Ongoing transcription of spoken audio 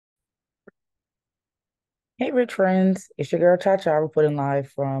Hey, rich friends, it's your girl Chacha, reporting live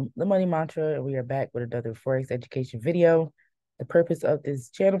from the Money Mantra, and we are back with another Forex education video. The purpose of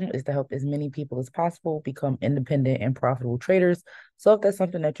this channel is to help as many people as possible become independent and profitable traders. So if that's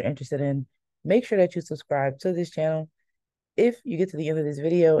something that you're interested in, make sure that you subscribe to this channel. If you get to the end of this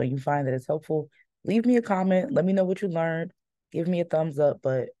video and you find that it's helpful, leave me a comment, let me know what you learned, give me a thumbs up,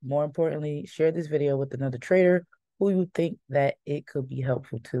 but more importantly, share this video with another trader who you think that it could be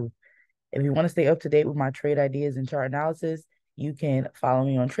helpful to. If you want to stay up to date with my trade ideas and chart analysis, you can follow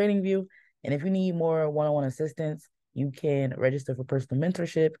me on TradingView. And if you need more one-on-one assistance, you can register for personal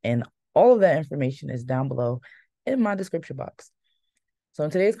mentorship. And all of that information is down below in my description box. So in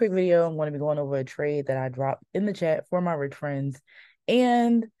today's quick video, I'm going to be going over a trade that I dropped in the chat for my rich friends.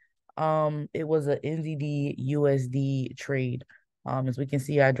 And it was a NZDUSD trade. As we can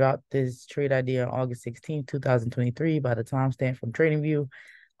see, I dropped this trade idea on August 16th, 2023 by the timestamp from TradingView.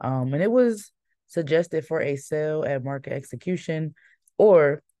 And it was suggested for a sell at market execution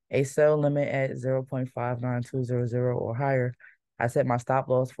or a sell limit at 0.59200 or higher. I set my stop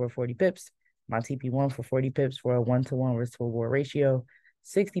loss for 40 pips, my TP1 for 40 pips for a 1-to-1 risk to reward ratio,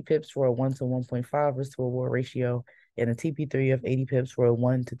 60 pips for a 1 to 1.5 risk to reward ratio, and a TP3 of 80 pips for a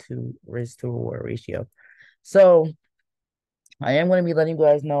 1-to-2 risk to reward ratio. So I am going to be letting you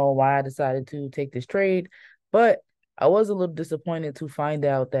guys know why I decided to take this trade, but I was a little disappointed to find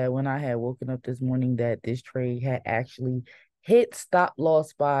out that when I had woken up this morning that this trade had actually hit stop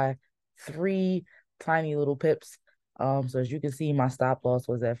loss by 3 tiny little pips. So as you can see, my stop loss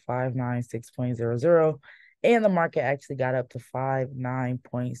was at 596.00, and the market actually got up to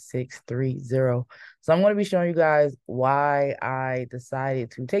 59.630. So I'm going to be showing you guys why I decided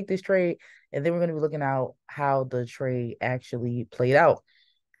to take this trade, and then we're going to be looking at how the trade actually played out.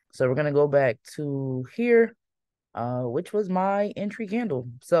 So we're going to go back to here, which was my entry candle.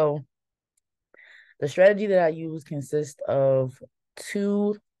 So the strategy that I use consists of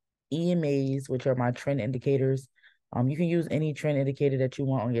 2 EMAs, which are my trend indicators. You can use any trend indicator that you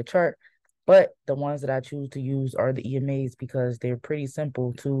want on your chart, but the ones that I choose to use are the EMAs because they're pretty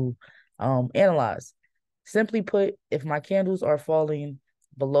simple to analyze. Simply put, if my candles are falling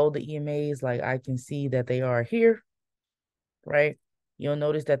below the EMAs, like I can see that they are here, right? You'll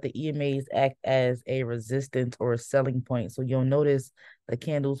notice that the EMAs act as a resistance or a selling point. So you'll notice the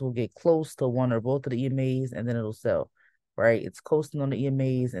candles will get close to one or both of the EMAs and then it'll sell, right? It's coasting on the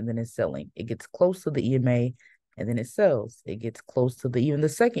EMAs and then it's selling. It gets close to the EMA and then it sells. It gets close to even the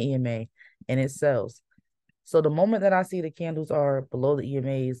second EMA and it sells. So the moment that I see the candles are below the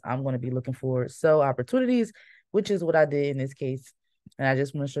EMAs, I'm going to be looking for sell opportunities, which is what I did in this case. And I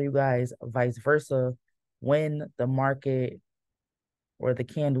just want to show you guys vice versa when the market or the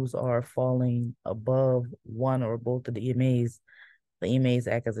candles are falling above one or both of the EMAs, the EMAs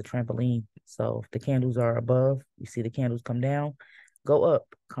act as a trampoline. So if the candles are above, you see the candles come down, go up,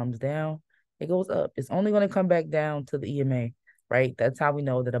 comes down, it goes up. It's only going to come back down to the EMA, right? That's how we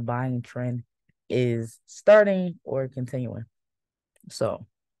know that a buying trend is starting or continuing. So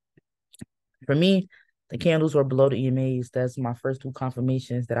for me, the candles were below the EMAs. That's my first 2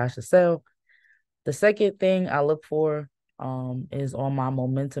 confirmations that I should sell. The second thing I look for is on my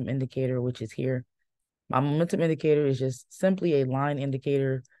momentum indicator, which is here. My momentum indicator is just simply a line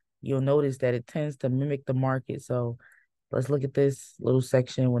indicator. You'll notice that it tends to mimic the market. So let's look at this little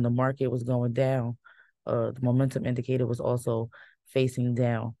section. When the market was going down, the momentum indicator was also facing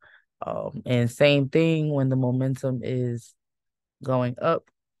down. And same thing when the momentum is going up,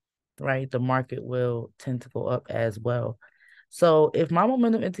 right? The market will tend to go up as well. So if my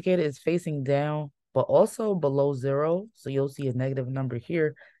momentum indicator is facing down, but also below 0, so you'll see a negative number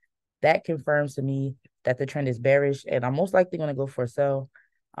here, that confirms to me that the trend is bearish, and I'm most likely going to go for a sell.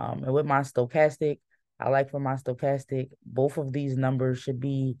 And with my stochastic, I like for my stochastic, both of these numbers should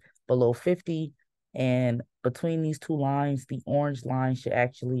be below 50. And between these 2 lines, the orange line should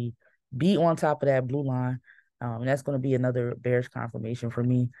actually be on top of that blue line. And that's going to be another bearish confirmation for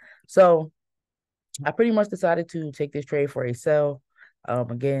me. So I pretty much decided to take this trade for a sell.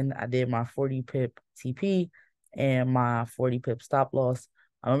 Again, I did my 40 pip TP and my 40 pip stop loss.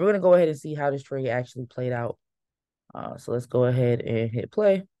 We're going to go ahead and see how this trade actually played out. So let's go ahead and hit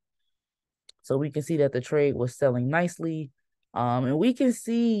play. So we can see that the trade was selling nicely. And we can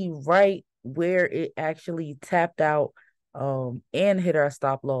see right where it actually tapped out and hit our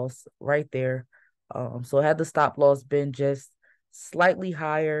stop loss right there. So had the stop loss been just slightly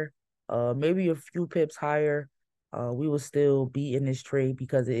higher, maybe a few pips higher, we will still be in this trade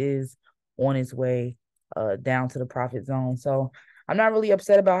because it is on its way down to the profit zone. So I'm not really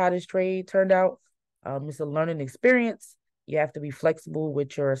upset about how this trade turned out. It's a learning experience. You have to be flexible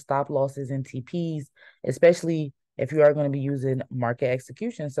with your stop losses and TPs, especially if you are going to be using market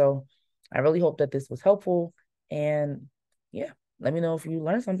execution. So I really hope that this was helpful. And yeah, let me know if you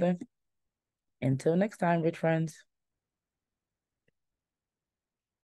learned something. Until next time, rich friends.